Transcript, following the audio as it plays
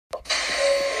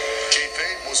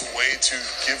was a way to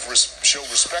show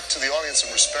respect to the audience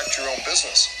and respect your own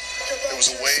business. It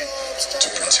was a way to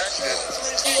protect it.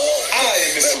 I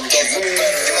am Mr. Q, and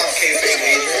I'm Kayfabe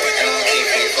Adrian, and I'm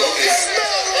Kayfabe Focus.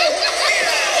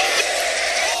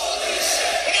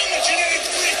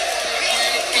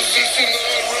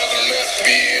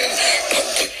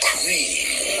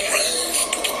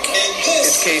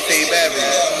 It's Kayfabe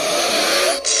Avenue.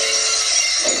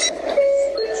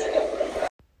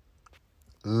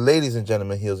 Ladies and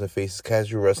gentlemen, heels and faces,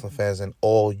 casual wrestling fans, and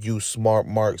all you smart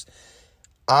marks,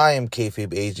 I am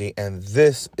Kayfabe AJ, and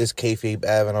this is Kayfabe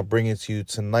Ave, and I'm bringing to you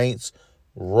tonight's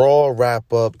Raw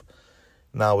wrap-up.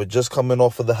 Now, we're just coming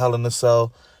off of the Hell in a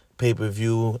Cell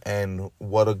pay-per-view, and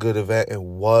what a good event it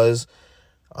was.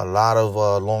 A lot of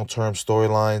long-term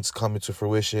storylines coming to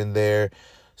fruition there,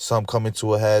 some coming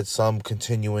to a head, some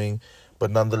continuing, but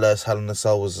nonetheless, Hell in a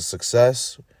Cell was a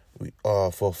success.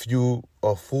 For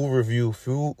a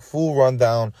full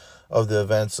rundown of the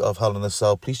events of Hell in a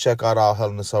Cell, please check out our Hell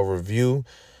in a Cell review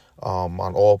on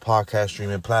all podcast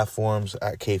streaming platforms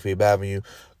at Kayfabe Avenue.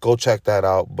 Go check that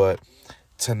out. But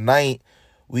tonight,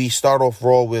 we start off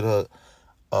Raw with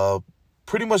a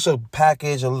pretty much a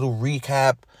package, a little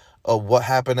recap of what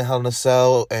happened in Hell in a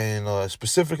Cell, and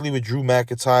specifically with Drew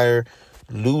McIntyre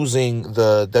losing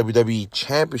the WWE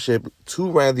Championship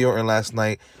to Randy Orton last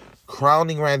night,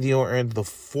 crowning Randy Orton the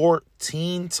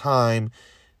 14-time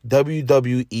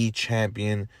WWE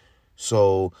Champion.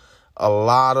 So a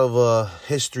lot of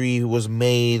history was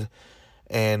made.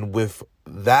 And with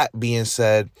that being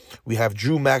said, we have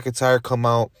Drew McIntyre come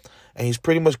out, and he's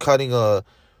pretty much cutting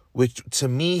which to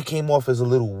me came off as a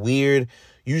little weird.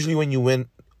 Usually when you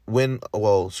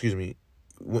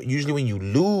usually when you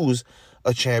lose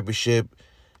a championship,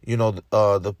 you know,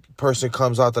 the person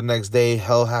comes out the next day,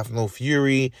 hell hath no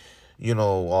fury,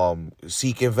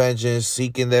 seeking vengeance,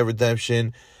 seeking their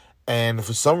redemption. And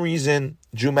for some reason,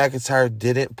 Drew McIntyre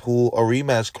didn't pull a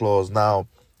rematch clause. Now,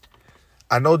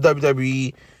 I know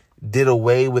WWE did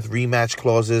away with rematch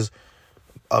clauses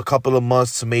a couple of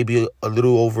months to maybe a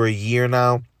little over a year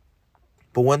now.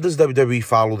 But when does WWE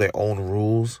follow their own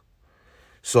rules?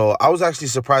 So I was actually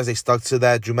surprised they stuck to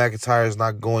that. Drew McIntyre is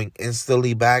not going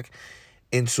instantly back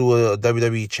into a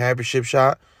WWE Championship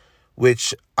shot,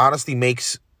 which honestly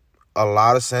makes a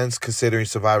lot of sense considering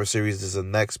Survivor Series is the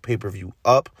next pay-per-view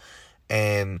up,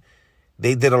 and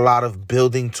they did a lot of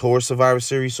building towards Survivor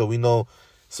Series. So we know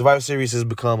Survivor Series has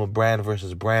become a brand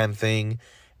versus brand thing,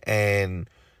 and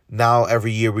now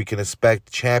every year we can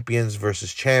expect champions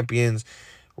versus champions,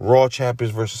 Raw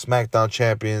champions versus SmackDown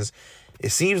champions.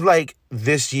 It seems like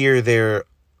this year they're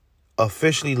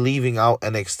officially leaving out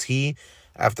NXT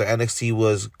after NXT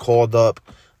was called up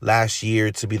last year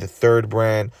to be the third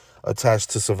brand attached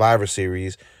to Survivor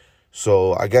Series.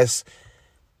 So I guess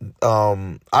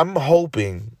I'm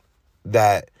hoping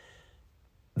that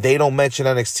they don't mention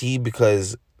NXT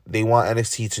because they want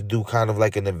NXT to do kind of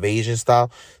like an invasion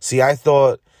style. See, I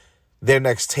thought their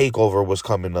next takeover was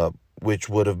coming up, which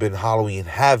would have been Halloween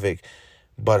Havoc,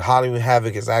 but Halloween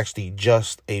Havoc is actually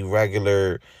just a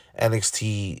regular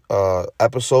NXT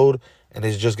episode, and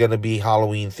it's just going to be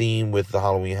Halloween theme with the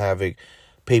Halloween Havoc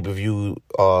pay-per-view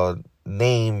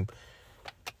name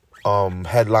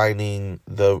headlining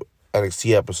the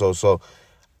NXT episode. So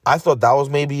I thought that was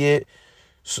maybe it,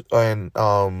 and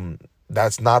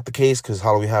that's not the case because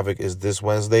Halloween Havoc is this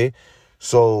Wednesday.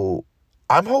 So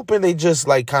I'm hoping they just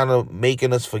like kind of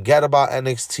making us forget about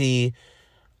NXT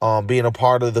being a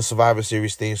part of the Survivor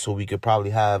Series thing, so we could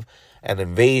probably have an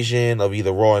invasion of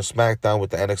either Raw and SmackDown with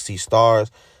the NXT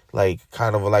stars, like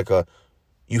kind of like a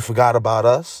you forgot about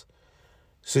us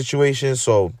situation.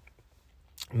 So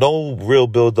no real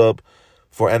build up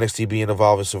for NXT being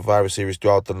involved in Survivor Series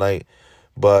throughout the night.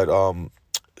 But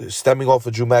stemming off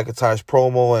of Drew McIntyre's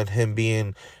promo and him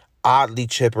being oddly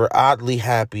chipper, oddly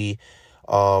happy,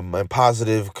 and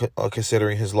positive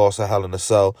considering his loss at Hell in a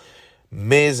Cell,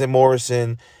 Miz and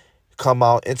Morrison come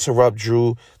out, interrupt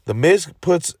Drew. The Miz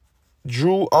puts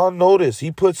Drew on notice.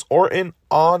 He puts Orton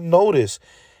on notice.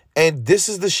 And this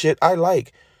is the shit I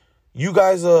like. You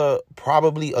guys are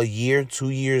probably a year, 2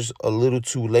 years, a little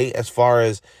too late as far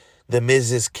as the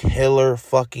Miz's killer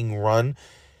fucking run.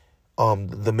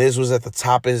 The Miz was at the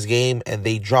top of his game, and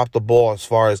they dropped the ball as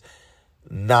far as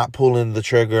not pulling the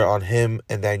trigger on him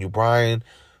and Daniel Bryan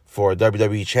for a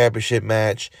WWE Championship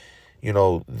match. You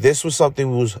know, this was something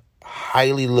we was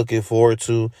highly looking forward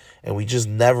to, and we just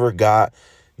never got.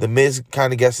 The Miz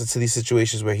kind of gets into these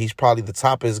situations where he's probably the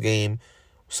top of his game,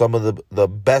 some of the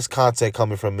best content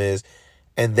coming from Miz,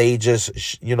 and they just,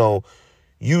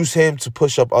 use him to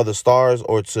push up other stars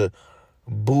or to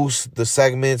boost the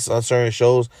segments on certain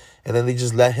shows, and then they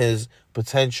just let his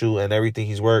potential and everything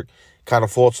he's worked kind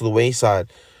of fall to the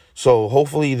wayside. So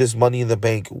hopefully this Money in the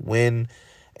Bank win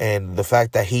and the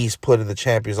fact that he's putting the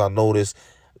champions on notice,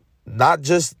 not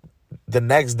just the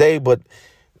next day, but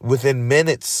within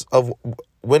minutes of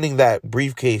winning that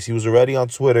briefcase, he was already on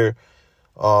Twitter,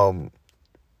 shouting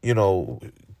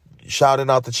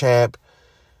out the champ.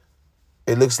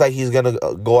 It looks like he's going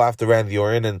to go after Randy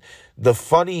Orton. And the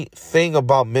funny thing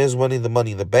about Miz winning the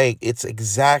Money in the Bank, it's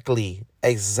exactly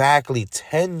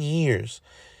 10 years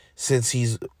since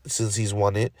he's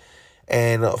won it.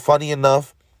 And funny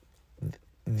enough,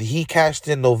 he cashed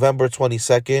in November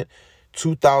 22nd,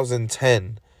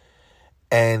 2010.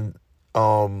 And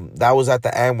that was at the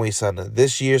Amway Center.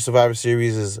 This year's Survivor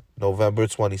Series is November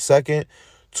 22nd,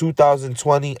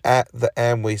 2020 at the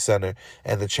Amway Center.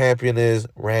 And the champion is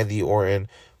Randy Orton,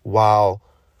 while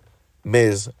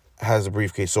Miz has a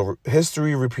briefcase. So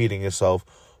history repeating itself.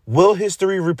 Will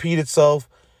history repeat itself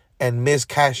and Miz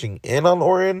cashing in on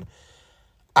Orton?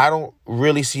 I don't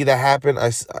really see that happen.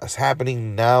 It's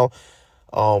happening now.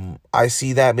 I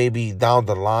see that maybe down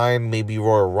the line, maybe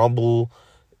Royal Rumble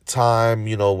time,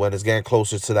 when it's getting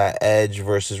closer to that Edge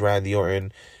versus Randy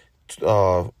Orton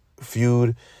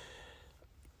feud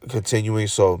continuing.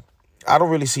 So I don't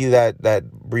really see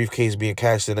that briefcase being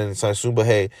cashed in anytime soon. But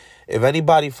hey, if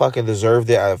anybody fucking deserved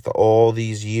it after all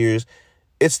these years,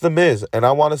 it's The Miz. And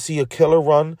I want to see a killer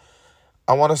run.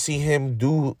 I want to see him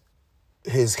do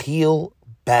his heel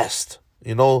best.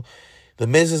 The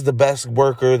Miz is the best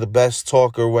worker, the best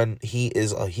talker when he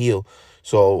is a heel.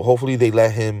 So hopefully they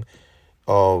let him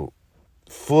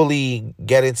fully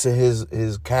get into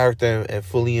his character and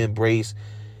fully embrace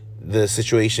the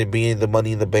situation being the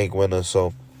Money in the Bank winner.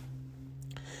 So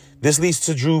this leads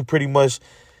to Drew pretty much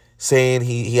saying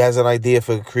he has an idea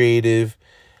for creative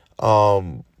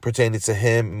pertaining to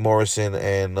him, Morrison,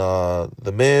 and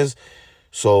The Miz.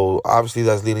 So obviously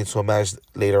that's leading to a match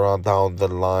later on down the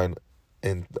line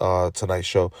in tonight's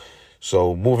show.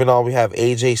 So moving on, we have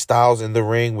AJ Styles in the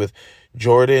ring with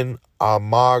Jordan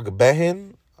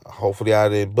Amagbehin. Hopefully I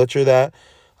didn't butcher that.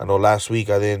 I know last week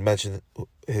I didn't mention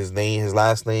his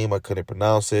last name. I couldn't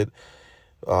pronounce it.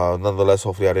 Nonetheless,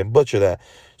 hopefully I didn't butcher that.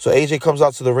 So AJ comes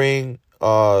out to the ring,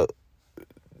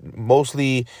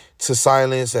 mostly to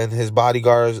silence and his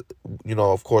bodyguards,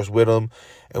 of course, with him.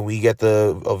 And we get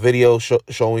a video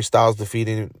showing Styles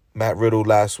defeating Matt Riddle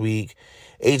last week.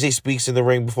 AJ speaks in the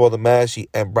ring before the match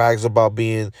and brags about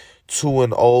being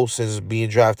 2-0 since being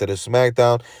drafted to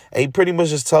SmackDown. And he pretty much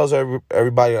just tells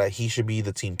everybody that he should be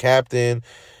the team captain.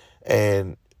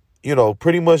 And,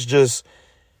 pretty much just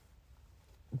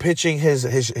pitching his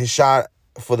shot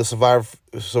for the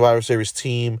Survivor Series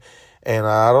team. And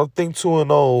I don't think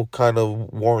 2-0 kind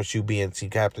of warrants you being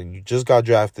team captain. You just got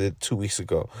drafted 2 weeks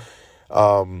ago.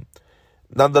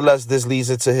 Nonetheless, this leads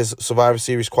into his Survivor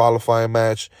Series qualifying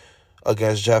match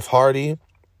against Jeff Hardy.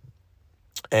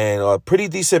 And a pretty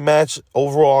decent match.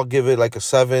 Overall, I'll give it like a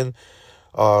 7,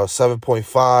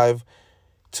 7.5.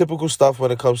 Typical stuff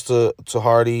when it comes to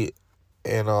Hardy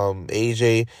and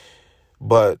AJ.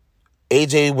 But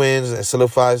AJ wins and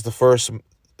solidifies the first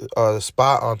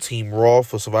spot on Team Raw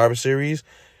for Survivor Series.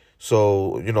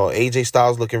 So, AJ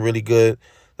Styles looking really good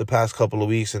the past couple of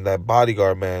weeks. And that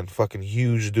bodyguard, man, fucking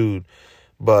huge dude.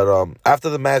 But after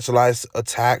the match, Elias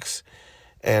attacks.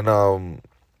 And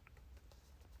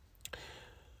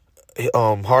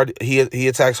Hardy, he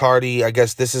attacks Hardy. I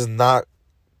guess this is not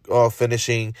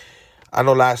finishing. I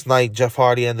know last night Jeff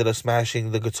Hardy ended up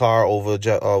smashing the guitar over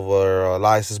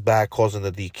Elias's back, causing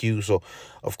the DQ. So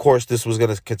of course this was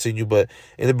gonna continue, but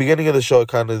in the beginning of the show it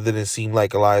kind of didn't seem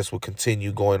like Elias would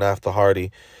continue going after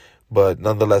Hardy, but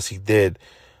nonetheless he did.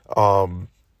 Then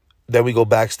we go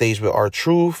backstage with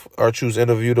R-Truth. R-Truth's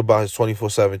interviewed about his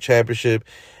 24/7 championship.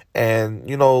 And,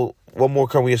 what more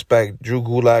can we expect? Drew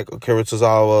Gulak, Akira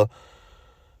Tozawa,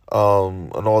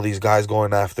 and all these guys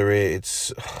going after it.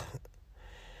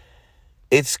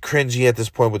 It's cringy at this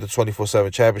point with the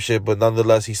 24/7 championship. But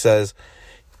nonetheless, he says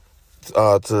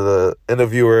to the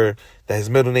interviewer that his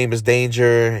middle name is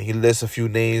Danger. He lists a few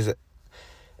names.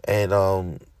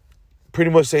 And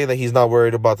pretty much saying that he's not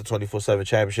worried about the 24/7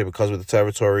 championship because of the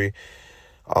territory.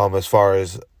 As far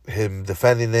as him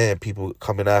defending it and people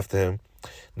coming after him.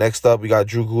 Next up, we got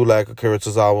Drew Gulak, Akira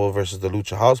Tozawa versus the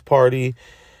Lucha House Party.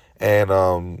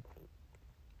 And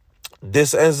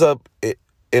this ends up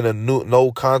in a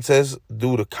no contest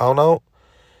due to countout.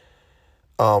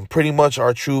 Pretty much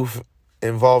R-Truth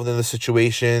involved in the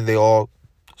situation. They all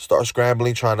start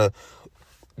scrambling, trying to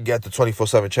get the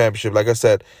 24/7 championship. Like I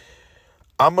said,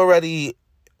 I'm already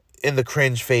in the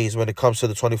cringe phase when it comes to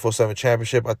the 24/7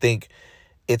 championship. I think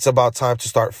it's about time to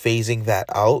start phasing that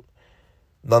out.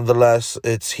 Nonetheless,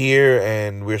 it's here,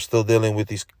 and we're still dealing with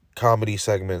these comedy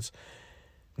segments.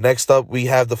 Next up, we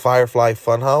have the Firefly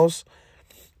Funhouse.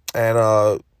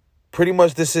 And pretty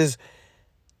much this is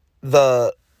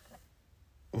the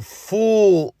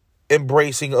full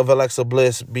embracing of Alexa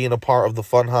Bliss being a part of the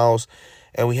Funhouse.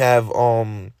 And we have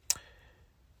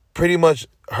pretty much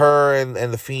her and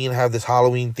The Fiend have this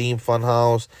Halloween themed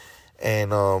Funhouse.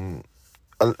 And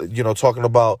talking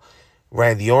about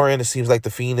Randy Orton, it seems like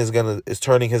The Fiend is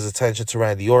turning his attention to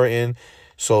Randy Orton.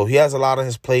 So he has a lot on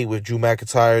his plate with Drew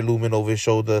McIntyre looming over his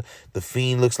shoulder. The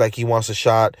Fiend looks like he wants a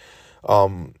shot.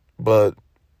 But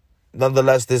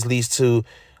nonetheless, this leads to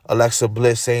Alexa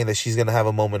Bliss saying that she's going to have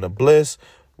a moment of bliss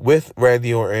with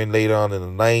Randy Orton later on in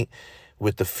the night,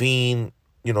 with The Fiend,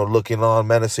 looking on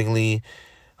menacingly.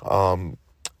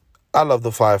 I love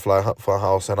the Firefly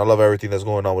Funhouse, and I love everything that's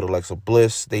going on with Alexa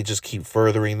Bliss. They just keep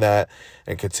furthering that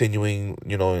and continuing,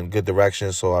 in good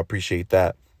direction, so I appreciate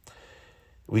that.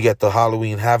 We get the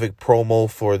Halloween Havoc promo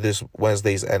for this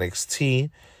Wednesday's NXT.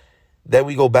 Then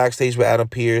we go backstage with Adam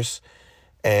Pearce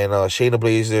and Shayna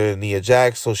Baszler and Nia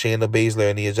Jax. So Shayna Baszler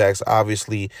and Nia Jax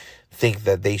obviously think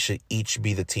that they should each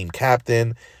be the team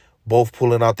captain, both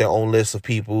pulling out their own list of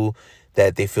people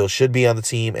that they feel should be on the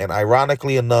team. And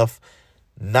ironically enough,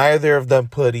 neither of them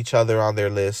put each other on their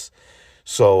list.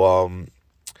 So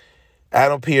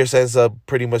Adam Pearce ends up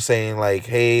pretty much saying like,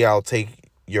 hey, I'll take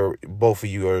both of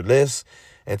your lists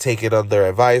and take it under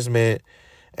advisement,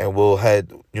 and we'll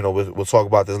talk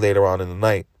about this later on in the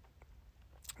night.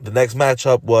 The next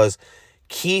matchup was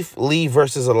Keith Lee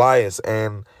versus Elias,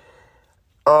 and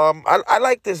I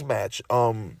like this match.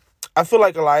 I feel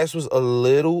like Elias was a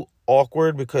little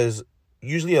awkward because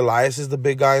usually Elias is the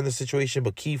big guy in the situation,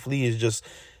 but Keith Lee is just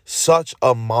such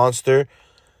a monster.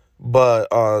 But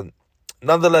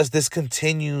nonetheless, this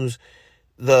continues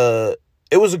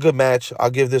it was a good match. I'll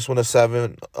give this one a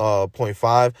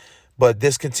 7.5. But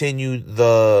this continued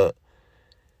the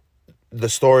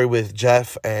story with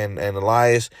Jeff and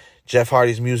Elias. Jeff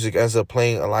Hardy's music ends up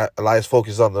playing. Elias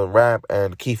focuses on the ramp,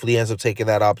 and Keith Lee ends up taking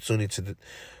that opportunity to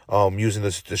using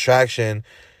this distraction,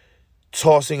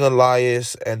 tossing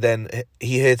Elias, and then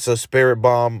he hits a spirit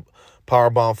bomb, power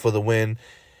bomb for the win.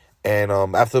 And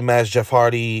after the match, Jeff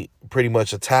Hardy pretty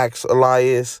much attacks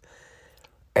Elias,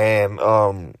 and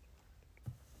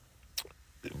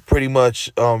pretty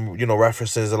much,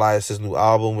 references Elias's new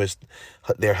album, which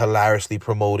they're hilariously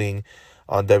promoting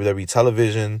on WWE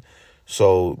television.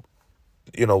 So,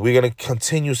 we're going to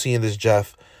continue seeing this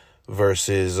Jeff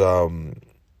versus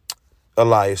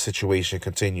Elias situation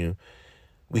continue.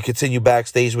 We continue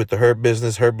backstage with the Hurt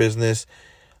Business. Hurt Business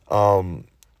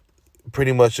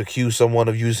pretty much accuse someone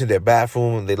of using their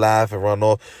bathroom, and they laugh and run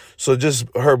off. So just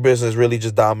Hurt Business really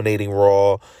just dominating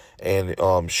Raw and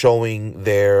showing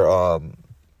their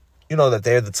that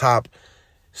they're the top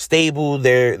stable,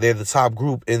 they're the top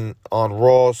group on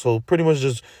Raw, so pretty much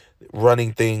just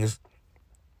running things.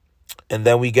 And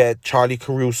then we get Charlie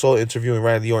Caruso interviewing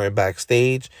Randy Orton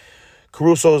backstage.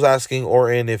 Caruso is asking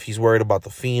Orton if he's worried about the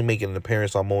Fiend making an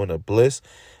appearance on Moment of Bliss.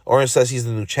 Orton says he's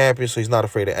the new champion, so he's not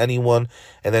afraid of anyone,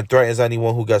 and then threatens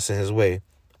anyone who gets in his way.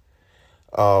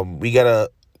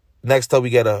 Next up we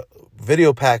get a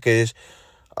video package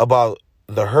about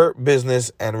the Hurt Business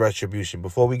and Retribution.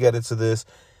 Before we get into this,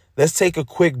 let's take a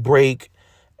quick break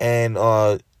and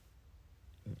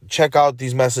check out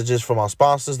these messages from our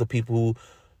sponsors, the people who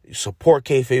support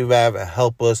Kayfabe Vav and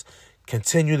help us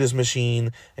continue this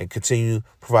machine and continue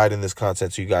providing this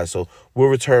content to you guys. So we'll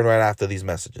return right after these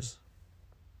messages.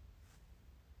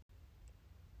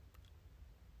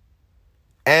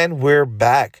 And we're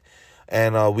back.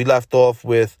 And we left off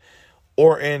with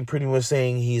Orton pretty much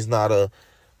saying he's not a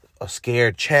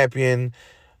scared champion.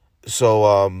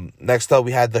 So next up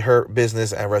we had the Hurt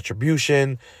Business and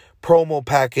Retribution promo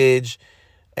package,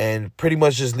 and pretty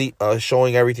much just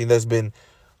showing everything that's been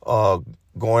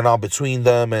going on between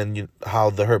them, and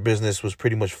how the Hurt Business was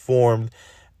pretty much formed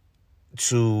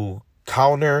to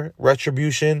counter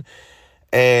Retribution.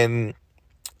 And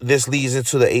this leads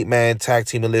into the 8-man tag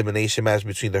team elimination match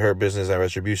between the Hurt Business and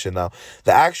Retribution. Now,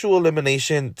 the actual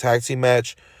elimination tag team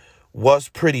match was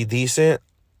pretty decent,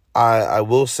 I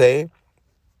will say.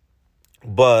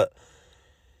 But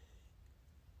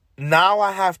now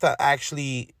I have to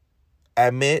actually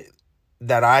admit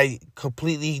that I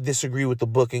completely disagree with the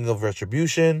booking of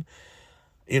Retribution.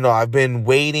 I've been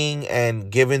waiting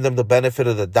and giving them the benefit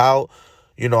of the doubt.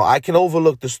 I can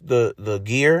overlook the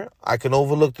gear. I can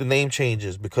overlook the name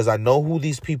changes because I know who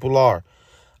these people are.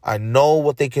 I know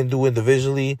what they can do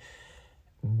individually.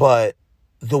 But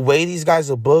the way these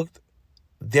guys are booked,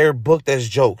 they're booked as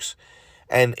jokes.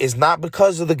 And it's not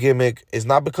because of the gimmick. It's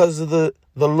not because of the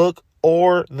look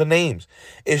or the names.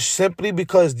 It's simply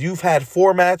because you've had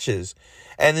 4 matches.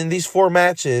 And in these 4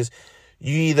 matches,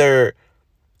 you either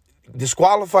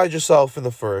disqualified yourself in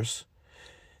the first,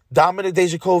 Dominik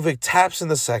Dijakovic taps in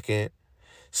the second,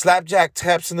 Slapjack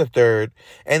taps in the third,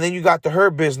 and then you got the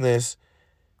Hurt Business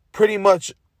pretty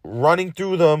much running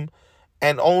through them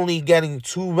and only getting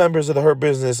 2 members of the Hurt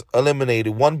Business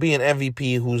eliminated, one being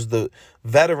MVP, who's the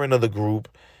veteran of the group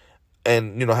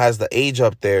and, has the age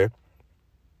up there.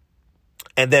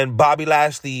 And then Bobby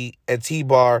Lashley and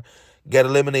T-Bar get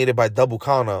eliminated by double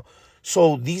countout.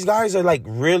 So these guys are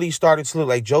really starting to look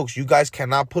like jokes. You guys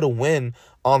cannot put a win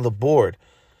on the board.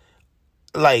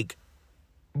 The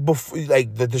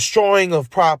destroying of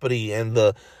property and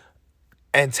the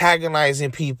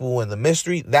antagonizing people and the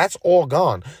mystery, that's all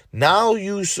gone. Now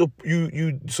you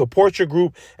support your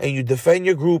group and you defend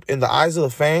your group in the eyes of the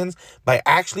fans by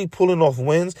actually pulling off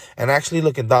wins and actually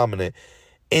looking dominant.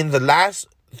 In the last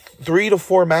 3 to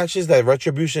 4 matches that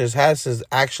Retribution has had since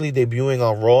actually debuting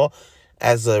on Raw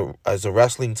as a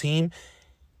wrestling team,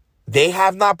 they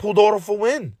have not pulled off a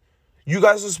win. You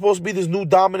guys are supposed to be this new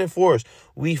dominant force.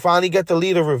 We finally get the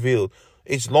leader revealed.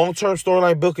 It's long-term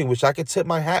storyline booking, which I can tip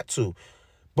my hat to.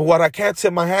 But what I can't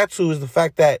tip my hat to is the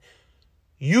fact that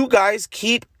you guys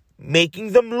keep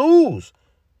making them lose.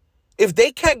 If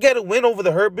they can't get a win over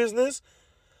the Hurt Business,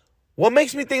 what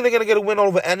makes me think they're going to get a win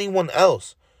over anyone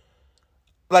else?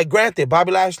 Granted,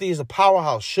 Bobby Lashley is a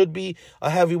powerhouse, should be a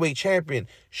heavyweight champion,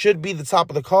 should be the top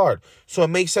of the card. So it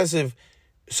makes sense if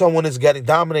someone is getting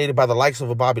dominated by the likes of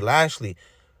a Bobby Lashley.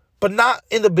 But not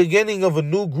in the beginning of a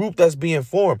new group that's being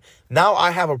formed. Now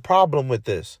I have a problem with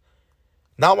this.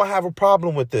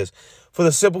 For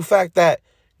the simple fact that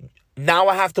now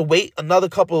I have to wait another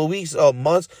couple of weeks or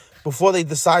months before they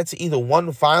decide to either,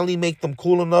 one, finally make them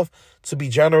cool enough to be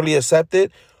generally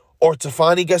accepted, or to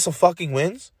finally get some fucking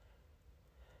wins.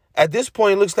 At this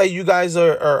point, it looks like you guys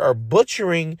are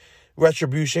butchering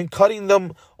Retribution, cutting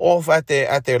them off at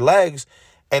their legs,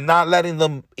 and not letting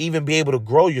them even be able to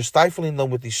grow. You're stifling them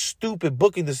with these stupid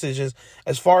booking decisions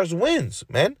as far as wins,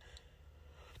 man.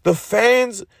 The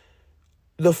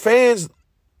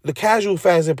casual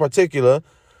fans in particular,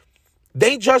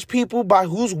 they judge people by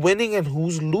who's winning and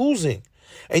who's losing.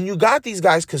 And you got these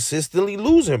guys consistently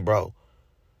losing, bro.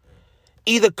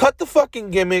 Either cut the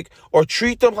fucking gimmick or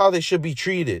treat them how they should be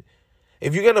treated.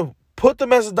 If you're going to put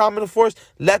them as a dominant force,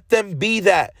 let them be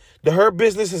that. The Hurt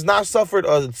Business has not suffered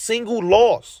a single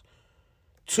loss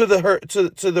to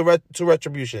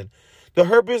Retribution. The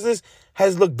Hurt Business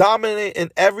has looked dominant in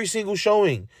every single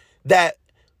showing that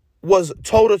was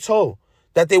toe-to-toe,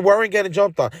 that they weren't getting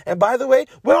jumped on. And by the way,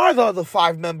 where are the other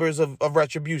 5 members of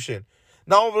Retribution?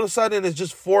 Now all of a sudden it's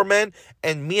just 4 men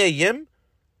and Mia Yim?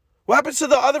 What happens to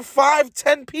the other 5,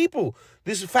 10 people?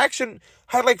 This faction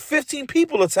had 15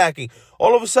 people attacking.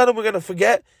 All of a sudden, we're going to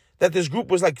forget that this group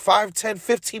was 5, 10,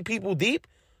 15 people deep?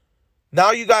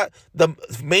 Now you got the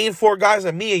main 4 guys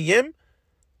and Mia Yim?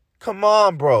 Come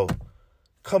on, bro.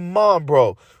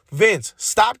 Vince,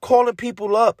 stop calling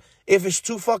people up if it's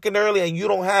too fucking early and you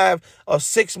don't have a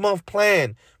 6-month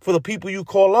plan for the people you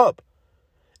call up.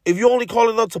 If you're only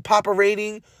calling up to pop a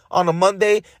rating on a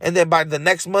Monday, and then by the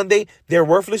next Monday, they're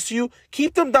worthless to you,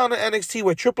 keep them down to NXT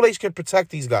where Triple H can protect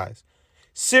these guys.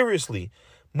 Seriously.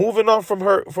 Moving on from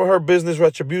her business,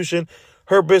 Retribution.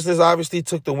 Her Business obviously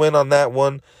took the win on that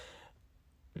one.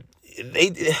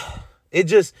 It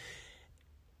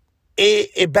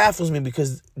baffles me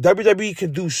because WWE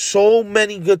can do so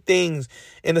many good things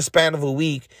in the span of a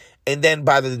week, and then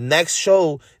by the next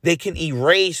show, they can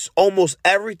erase almost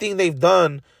everything they've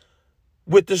done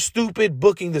with the stupid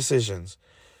booking decisions.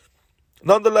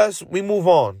 Nonetheless, we move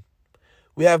on.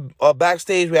 We have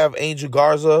backstage, we have Angel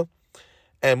Garza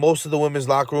and most of the women's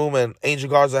locker room, and Angel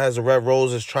Garza has a Red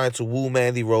Rose is trying to woo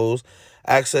Mandy Rose,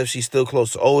 asks if she's still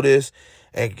close to Otis,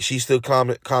 and she still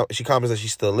comments that she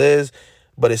still is,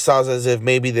 but it sounds as if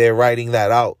maybe they're writing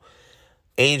that out.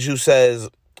 Angel says,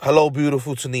 "Hello,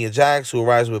 beautiful," to Nia Jax, who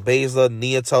arrives with Baszler.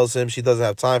 Nia tells him she doesn't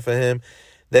have time for him,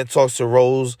 then talks to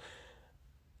Rose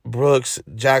Brooks.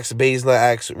 Jax Baszler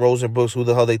asks Rose and Brooks who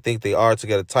the hell they think they are to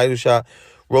get a title shot.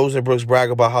 Rose and Brooks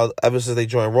brag about how ever since they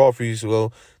joined Raw a few years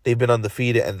ago, they've been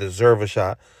undefeated and deserve a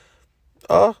shot.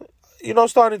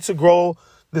 Starting to grow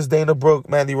this Dana Brooke,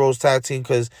 Mandy Rose tag team,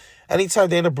 because anytime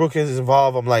Dana Brooke is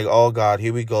involved, I'm like, oh God,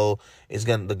 here we go.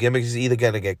 The gimmick is either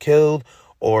going to get killed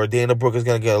or Dana Brooke is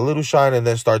going to get a little shine and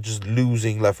then start just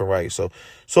losing left and right. So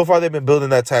far they've been building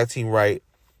that tag team right.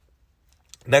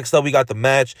 Next up, we got the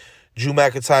match. Drew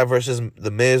McIntyre versus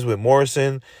The Miz with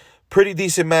Morrison. Pretty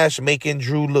decent match, making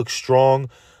Drew look strong.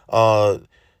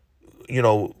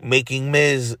 making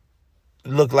Miz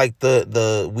look like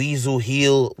the Weasel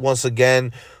heel once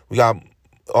again. We got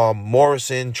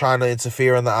Morrison trying to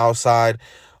interfere on the outside.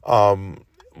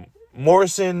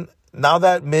 Morrison, now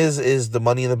that Miz is the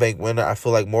Money in the Bank winner, I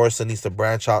feel like Morrison needs to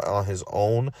branch out on his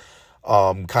own,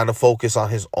 kind of focus on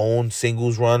his own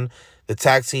singles run. The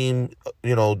tag team,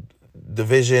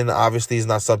 division obviously is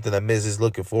not something that Miz is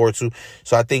looking forward to.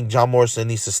 So I think John Morrison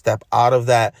needs to step out of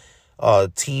that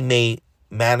teammate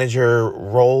manager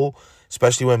role,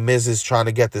 especially when Miz is trying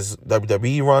to get this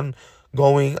WWE run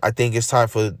going. I think it's time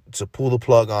to pull the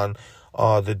plug on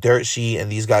the Dirt Sheet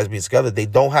and these guys being together. They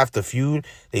don't have to feud.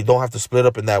 They don't have to split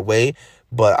up in that way.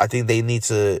 But I think they need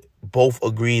to both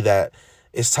agree that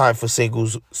it's time for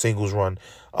singles run.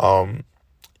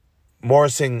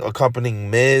 Morrison accompanying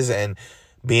Miz and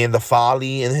being the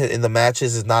folly in the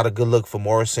matches is not a good look for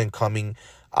Morrison coming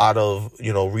out of,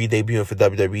 re-debuting for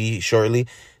WWE shortly.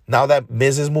 Now that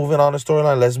Miz is moving on the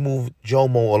storyline, let's move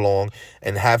Jomo along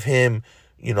and have him,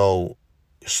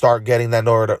 start getting that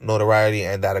notoriety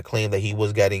and that acclaim that he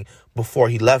was getting before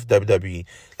he left WWE.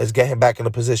 Let's get him back in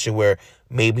a position where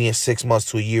maybe in 6 months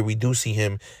to a year, we do see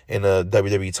him in a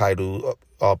WWE title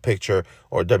picture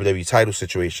or WWE title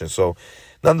situation. So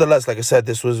nonetheless, like I said,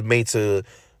 this was made to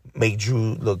make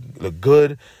Drew look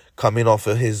good coming off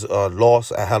of his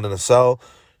loss at Hell in a Cell.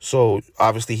 So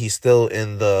obviously he's still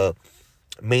in the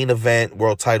main event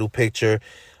world title picture,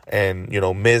 and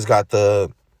Miz got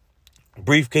the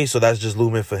briefcase, so that's just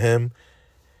looming for him.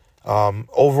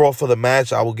 Overall for the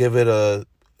match, I will give it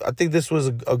I think this was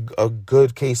a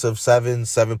good case of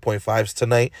 7.5s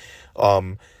tonight.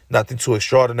 Nothing too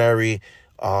extraordinary,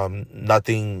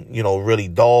 nothing really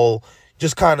dull,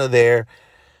 just kind of there.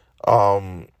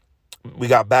 We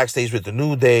got backstage with the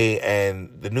New Day,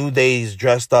 and the New Day's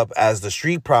dressed up as the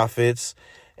Street Profits,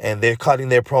 and they're cutting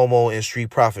their promo in Street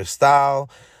Profit style.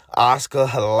 Asuka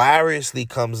hilariously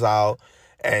comes out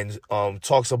and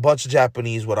talks a bunch of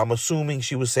Japanese. What I'm assuming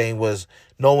she was saying was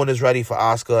no one is ready for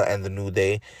Asuka and the New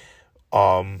Day.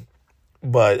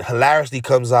 But hilariously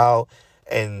comes out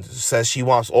and says she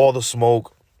wants all the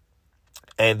smoke.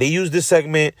 And they use this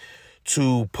segment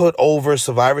to put over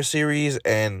Survivor Series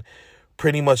and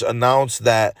pretty much announce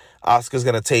that Asuka's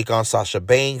going to take on Sasha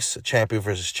Banks, champion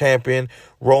versus champion.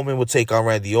 Roman will take on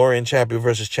Randy Orton, champion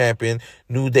versus champion.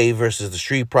 New Day versus the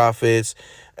Street Profits,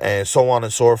 and so on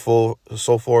and so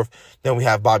forth. Then we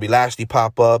have Bobby Lashley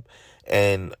pop up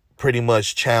and pretty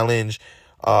much challenge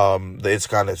the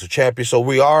Intercontinental Champion. So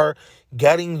we are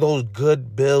getting those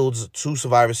good builds to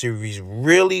Survivor Series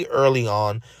really early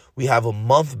on. We have a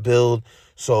month build.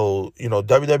 So,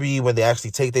 WWE, when they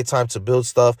actually take their time to build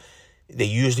stuff, they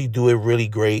usually do it really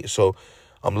great. So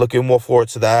I'm looking more forward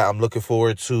to that. I'm looking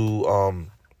forward to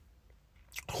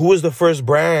who is the first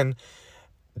brand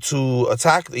to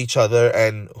attack each other,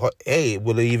 and hey,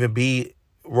 will it even be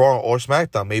Raw or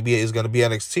SmackDown? Maybe it is going to be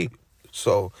NXT.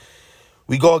 So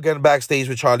we go again backstage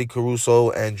with Charlie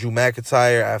Caruso and Drew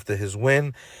McIntyre after his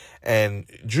win. And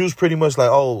Drew's pretty much like,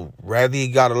 oh, Randy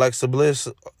got Alexa Bliss,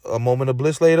 a moment of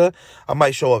bliss later. I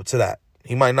might show up to that.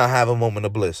 He might not have a moment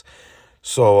of bliss.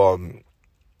 So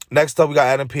next up, we got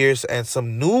Adam Pearce and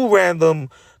some new random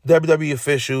WWE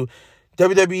official.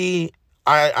 WWE,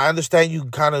 I understand you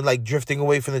kind of like drifting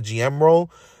away from the GM role,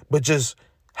 but just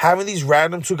having these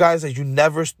random two guys that you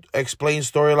never explain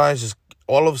storylines, just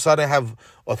all of a sudden have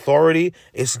authority,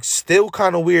 is still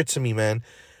kind of weird to me, man.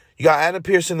 You got Adam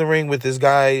Pearce in the ring with this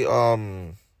guy,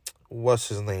 what's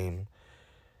his name?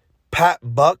 Pat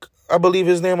Buck, I believe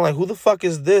his name. I'm like, who the fuck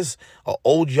is this? An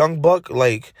old young buck?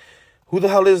 Like, who the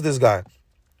hell is this guy?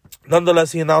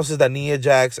 Nonetheless, he announces that Nia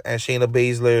Jax and Shayna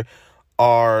Baszler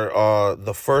are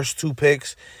the first two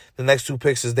picks. The next two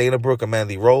picks is Dana Brooke and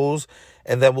Mandy Rose.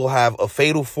 And then we'll have a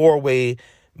fatal four-way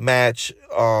match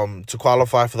to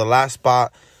qualify for the last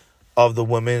spot of the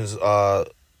women's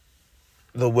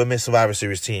Survivor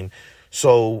Series team.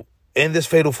 So in this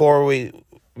fatal four-way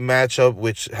matchup,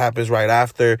 which happens right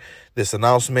after this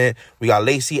announcement, we got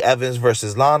Lacey Evans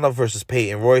versus Lana versus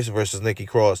Peyton Royce versus Nikki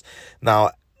Cross.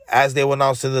 Now, as they were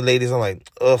announcing the ladies, I'm like,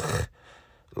 ugh,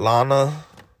 Lana,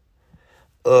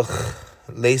 ugh,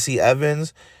 Lacey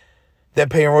Evans. Then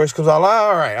Peyton Royce comes out,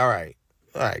 like, all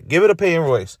right, give it a Peyton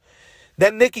Royce.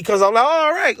 Then Nikki comes out, like,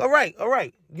 all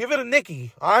right, give it a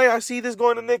Nikki. All right, I see this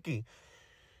going to Nikki.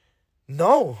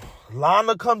 No,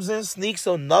 Lana comes in, sneaks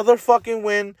another fucking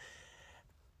win,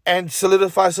 and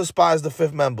solidifies her spot as the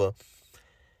fifth member.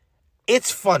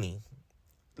 It's funny.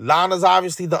 Lana's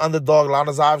obviously the underdog.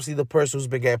 Lana's obviously the person who's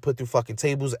been getting put through fucking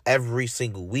tables every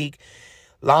single week.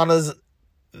 Lana's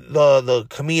the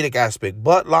comedic aspect.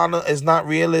 But Lana is not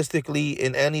realistically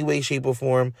in any way, shape, or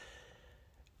form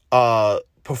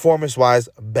performance-wise,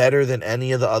 better than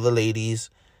any of the other ladies.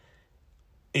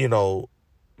 You know,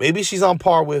 maybe she's on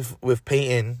par with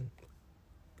Peyton,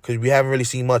 because we haven't really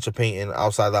seen much of Peyton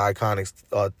outside the Iconics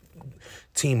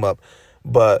team up.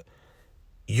 But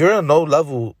you're on no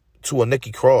level to a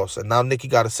Nikki Cross. And now Nikki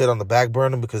got to sit on the back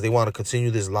burner because they want to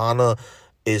continue this Lana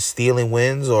is stealing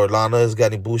wins or Lana is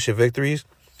getting bullshit victories.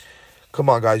 Come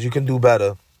on, guys. You can do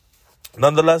better.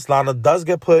 Nonetheless, Lana does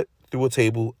get put through a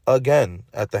table again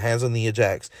at the hands of Nia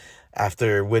Jax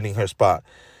after winning her spot.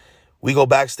 We go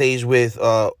backstage with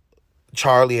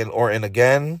Charlie and Orton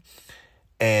again.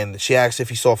 And she asks if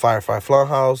he saw Firefly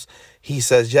Funhouse. He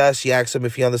says yes. She asks him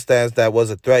if he understands that was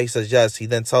a threat. He says yes. He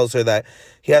then tells her that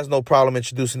he has no problem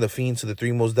introducing the Fiend to the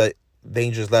three most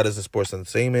dangerous letters in sports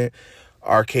entertainment,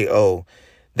 RKO.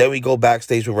 Then we go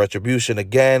backstage with Retribution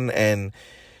again, and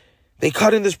they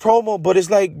cut in this promo, but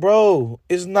it's like, bro,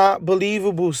 it's not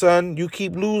believable, son. You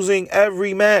keep losing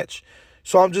every match.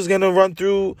 So I'm just going to run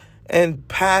through and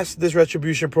pass this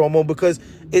Retribution promo because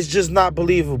it's just not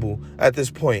believable at this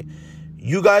point.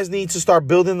 You guys need to start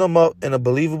building them up in a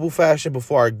believable fashion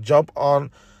before I jump on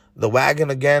the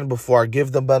wagon again, before I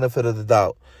give them benefit of the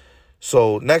doubt.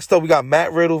 So next up, we got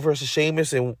Matt Riddle versus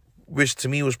Sheamus, and which to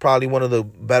me was probably one of the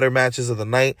better matches of the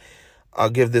night. I'll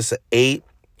give this an 8.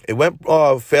 It went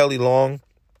fairly long,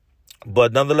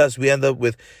 but nonetheless, we end up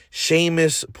with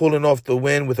Sheamus pulling off the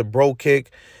win with a bro kick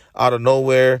out of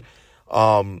nowhere.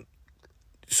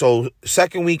 So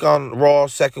second week on Raw,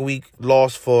 second week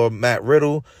loss for Matt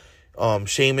Riddle.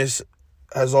 Sheamus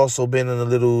has also been in a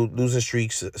little losing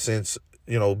streak since,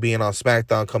 being on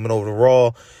SmackDown, coming over to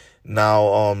Raw.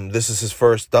 Now, this is his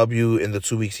first W in the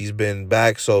 2 weeks he's been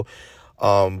back. So,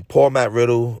 poor Matt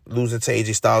Riddle losing to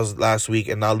AJ Styles last week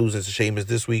and now losing to Sheamus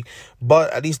this week.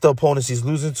 But at least the opponents he's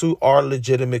losing to are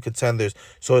legitimate contenders.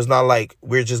 So it's not like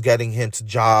we're just getting him to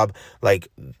job like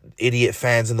idiot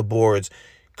fans in the boards.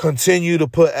 Continue to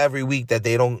put every week that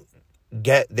they don't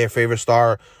get their favorite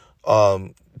star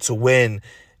to win,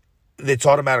 it's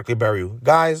automatically bury you.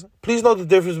 Guys, please know the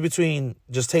difference between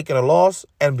just taking a loss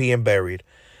and being buried.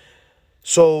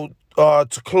 So,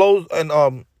 to close,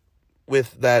 and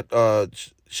with that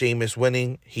Sheamus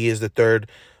winning, he is the third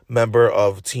member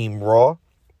of Team Raw.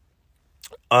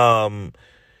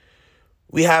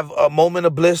 We have a Moment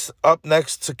of Bliss up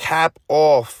next to cap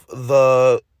off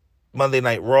the Monday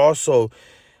Night Raw. So,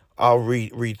 I'll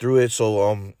read through it.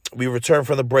 So, we return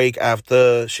from the break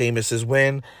after Sheamus's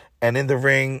win, and in the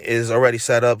ring is already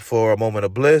set up for a Moment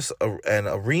of Bliss, and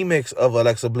a remix of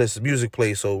Alexa Bliss's music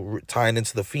plays, so tying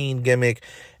into the Fiend gimmick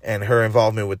and her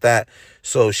involvement with that.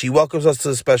 So she welcomes us to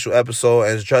the special episode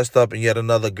and is dressed up in yet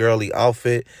another girly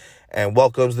outfit and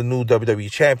welcomes the new WWE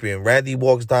champion. Randy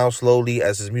walks down slowly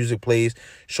as his music plays,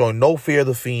 showing no fear of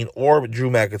the Fiend or Drew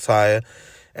McIntyre,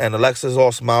 and Alexa's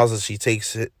all smiles as he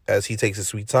takes his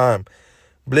sweet time.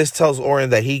 Bliss tells Orton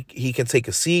that he can take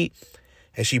a seat,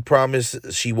 and she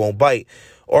promises she won't bite.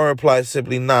 Orton replies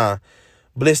simply, nah.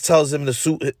 Bliss tells him to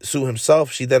suit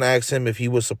himself. She then asks him if he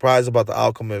was surprised about the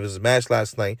outcome of his match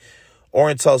last night.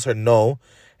 Orton tells her no,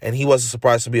 and he wasn't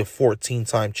surprised to be a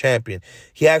 14-time champion.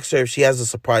 He asks her if she has a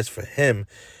surprise for him.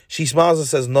 She smiles and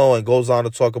says no, and goes on to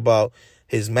talk about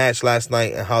his match last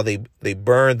night and how they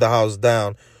burned the house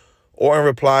down. Orton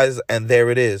replies, and there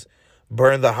it is.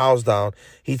 Burn the house down.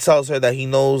 He tells her that he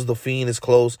knows the Fiend is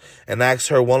close and asks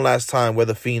her one last time where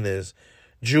the Fiend is.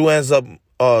 Drew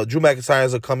McIntyre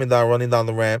ends up coming down, running down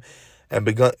the ramp, and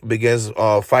begins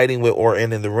fighting with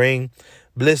Orton in the ring.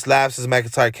 Bliss laughs as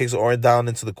McIntyre kicks Orton down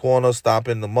into the corner,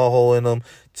 stomping the mud hole in him,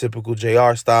 typical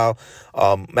JR style.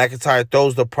 McIntyre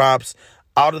throws the props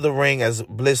out of the ring as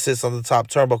Bliss sits on the top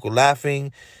turnbuckle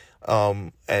laughing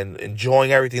and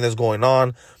enjoying everything that's going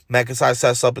on. McIntyre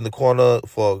sets up in the corner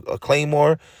for a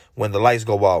Claymore when the lights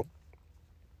go out.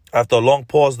 After a long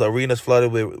pause, the arena is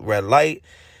flooded with red light,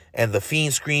 and the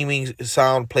Fiend screaming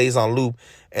sound plays on loop,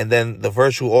 and then the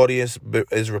virtual audience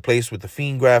is replaced with the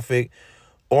Fiend graphic.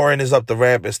 Orton is up the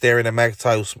ramp and staring at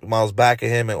McIntyre, who smiles back at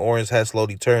him, and Orton's head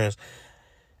slowly turns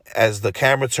as the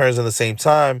camera turns in the same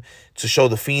time to show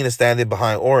the Fiend is standing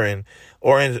behind Orton.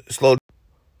 Orton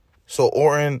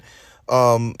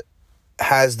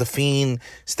has the Fiend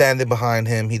standing behind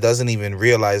him. He doesn't even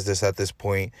realize this at this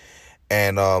point.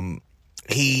 And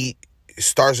he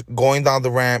starts going down the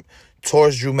ramp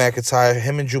towards Drew McIntyre.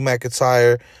 Him and Drew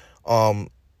McIntyre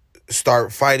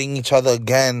start fighting each other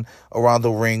again around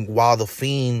the ring while the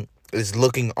Fiend is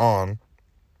looking on.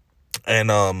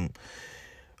 And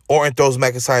Orton throws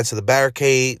McIntyre into the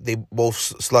barricade. They both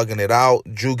slugging it out.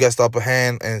 Drew gets the upper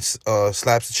hand and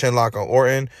slaps the chin lock on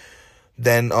Orton.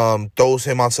 then throws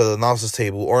him onto the announcer's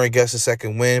table. Orton gets a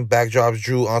second win, backdrops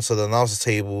Drew onto the announcer's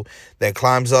table, then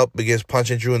climbs up, begins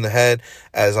punching Drew in the head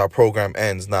as our program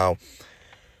ends. Now,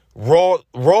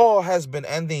 Raw has been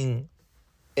ending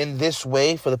in this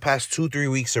way for the past 2-3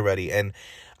 weeks already, and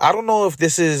I don't know if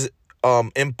this is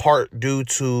in part due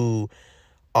to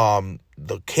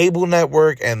the cable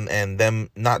network and them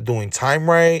not doing time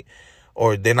right,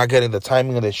 or they're not getting the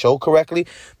timing of the show correctly,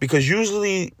 because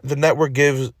usually the network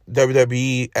gives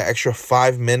WWE an extra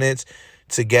 5 minutes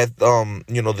to get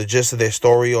the gist of their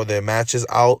story or their matches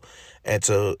out and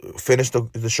to finish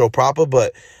the show proper.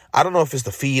 But I don't know if it's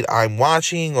the feed I'm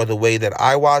watching or the way that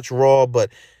I watch Raw,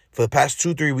 but for the past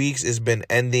 2-3 weeks it's been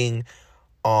ending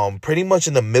pretty much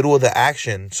in the middle of the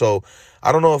action. So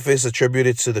I don't know if it's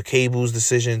attributed to the cable's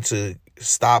decision to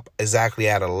stop exactly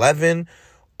at 11,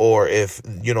 or if,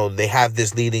 they have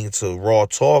this leading to Raw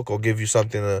Talk, or give you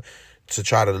something to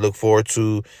try to look forward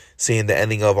to seeing the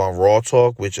ending of on Raw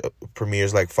Talk, which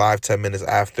premieres like 5-10 minutes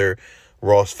after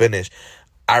Raw's finished.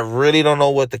 I really don't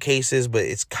know what the case is, but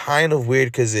it's kind of weird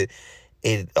because it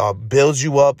builds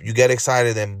you up, you get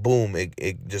excited, and boom,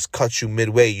 it just cuts you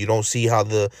midway. You don't see how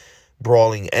the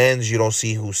brawling ends, you don't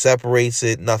see who separates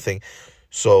it, nothing.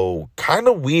 So kind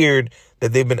of weird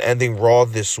that they've been ending Raw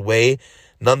this way.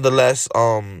 Nonetheless,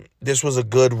 this was a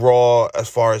good Raw as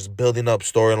far as building up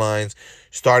storylines,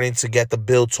 starting to get the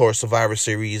build towards Survivor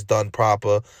Series done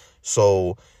proper.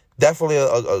 So definitely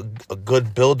a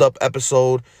good build-up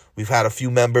episode. We've had a few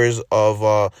members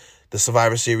of the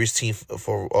Survivor Series team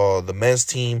for the men's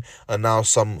team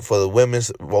announced, some for the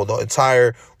women's. Well, the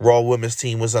entire Raw women's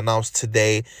team was announced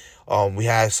today. We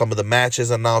had some of the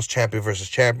matches announced, champion versus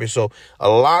champion. So a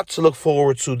lot to look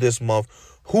forward to this month.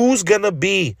 Who's going to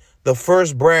be the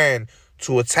first brand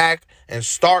to attack and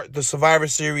start the Survivor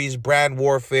Series brand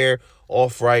warfare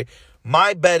off right?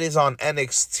 My bet is on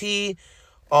NXT.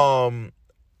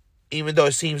 Even though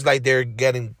it seems like they're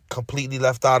getting completely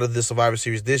left out of the Survivor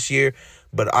Series this year.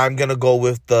 But I'm going to go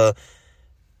with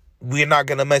we're not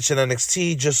going to mention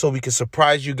NXT just so we can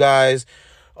surprise you guys.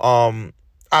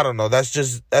 I don't know. That's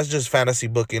just fantasy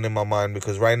booking in my mind,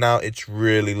 because right now it's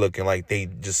really looking like they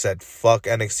just said fuck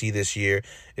NXT this year.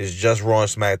 It's just Raw and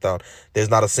SmackDown. There's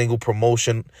not a single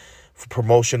promotional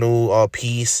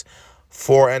piece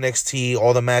for NXT.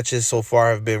 All the matches so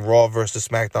far have been Raw versus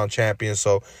SmackDown champions.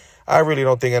 So I really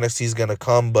don't think NXT is going to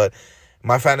come, but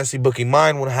my fantasy booking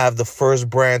mind would have the first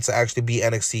brand to actually be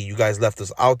NXT. You guys left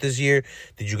us out this year.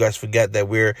 Did you guys forget that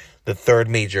we're the third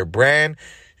major brand?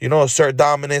 Assert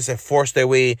dominance and force their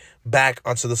way back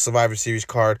onto the Survivor Series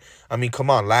card. I mean,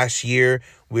 come on. Last year,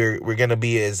 we're going to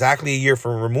be exactly a year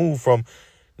removed from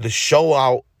the show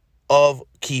out of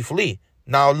Keith Lee.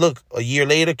 Now, look, a year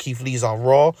later, Keith Lee's on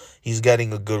Raw. He's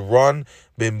getting a good run,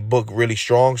 been booked really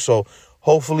strong. So,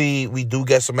 hopefully, we do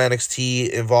get some NXT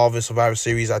involved in Survivor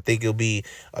Series. I think it'll be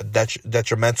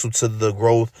detrimental to the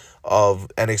growth of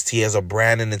NXT as a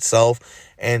brand in itself.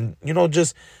 And,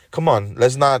 just... come on,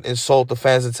 let's not insult the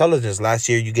fans' intelligence. Last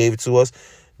year, you gave it to us.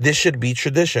 This should be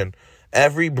tradition.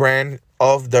 Every brand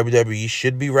of WWE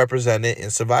should be represented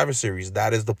in Survivor Series.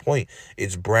 That is the point.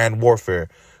 It's brand warfare.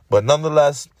 But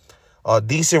nonetheless,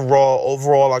 decent Raw.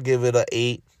 Overall, I'll give it an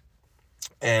 8.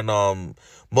 And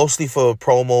mostly for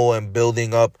promo and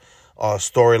building up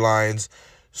storylines.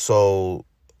 So,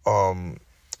 a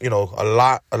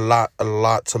lot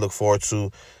to look forward to.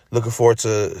 Looking forward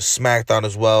to SmackDown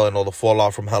as well, and all the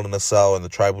fallout from Hell in a Cell and the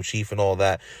Tribal Chief and all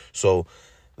that. So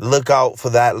look out for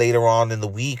that later on in the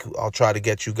week. I'll try to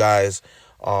get you guys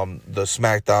the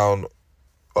SmackDown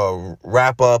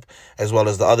wrap-up as well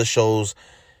as the other shows.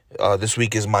 This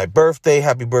week is my birthday.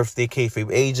 Happy birthday,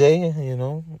 Kayfabe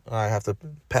AJ. I have to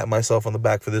pat myself on the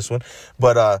back for this one.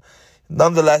 But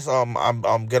nonetheless, I'm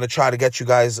going to try to get you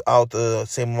guys out the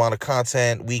same amount of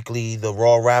content weekly, the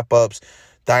Raw wrap-ups,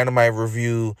 Dynamite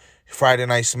review, Friday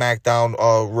Night SmackDown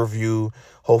review,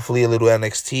 hopefully a little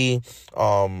NXT.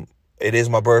 It is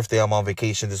my birthday. I'm on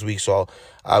vacation this week, so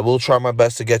I will try my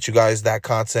best to get you guys that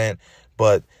content,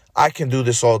 but I can do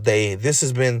this all day. This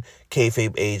has been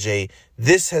Kayfabe AJ.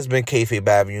 This has been Kayfabe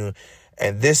Avenue,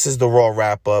 and this is the Raw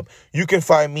wrap-up. You can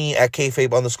find me at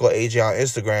Kayfabe_AJ on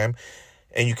Instagram,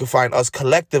 and you can find us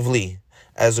collectively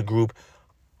as a group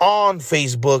on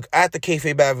Facebook at the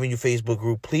Kayfabe Avenue Facebook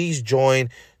group. Please join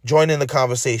in the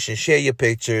conversation. Share your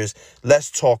pictures.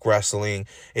 Let's talk wrestling.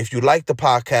 If you like the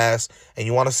podcast and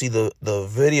you want to see the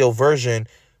video version,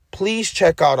 please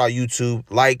check out our YouTube.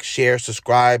 Like, share,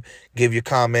 subscribe, give your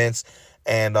comments,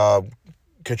 and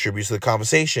contribute to the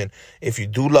conversation. If you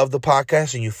do love the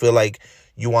podcast and you feel like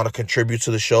you want to contribute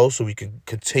to the show so we can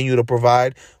continue to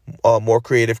provide more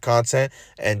creative content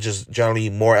and just generally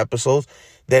more episodes,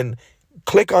 then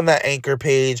click on that Anchor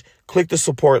page, click the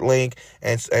support link,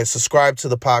 and subscribe to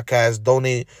the podcast.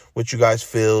 Donate what you guys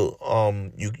feel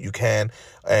you can.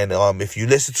 And if you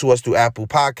listen to us through Apple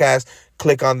Podcasts,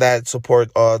 click on that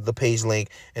support the page link,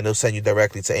 and it'll send you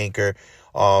directly to Anchor.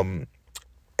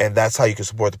 And that's how you can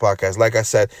support the podcast. Like I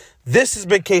said, this has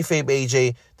been Kayfabe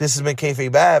AJ. This has been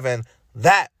Kayfabe Av, and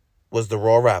that was the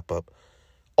Raw Wrap-Up.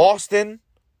 Austin,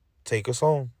 take us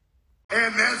home.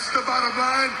 And that's the bottom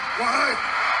line. Why?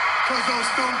 Because those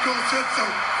Stone Cold said so.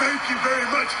 Thank you very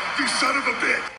much, you son of a bitch.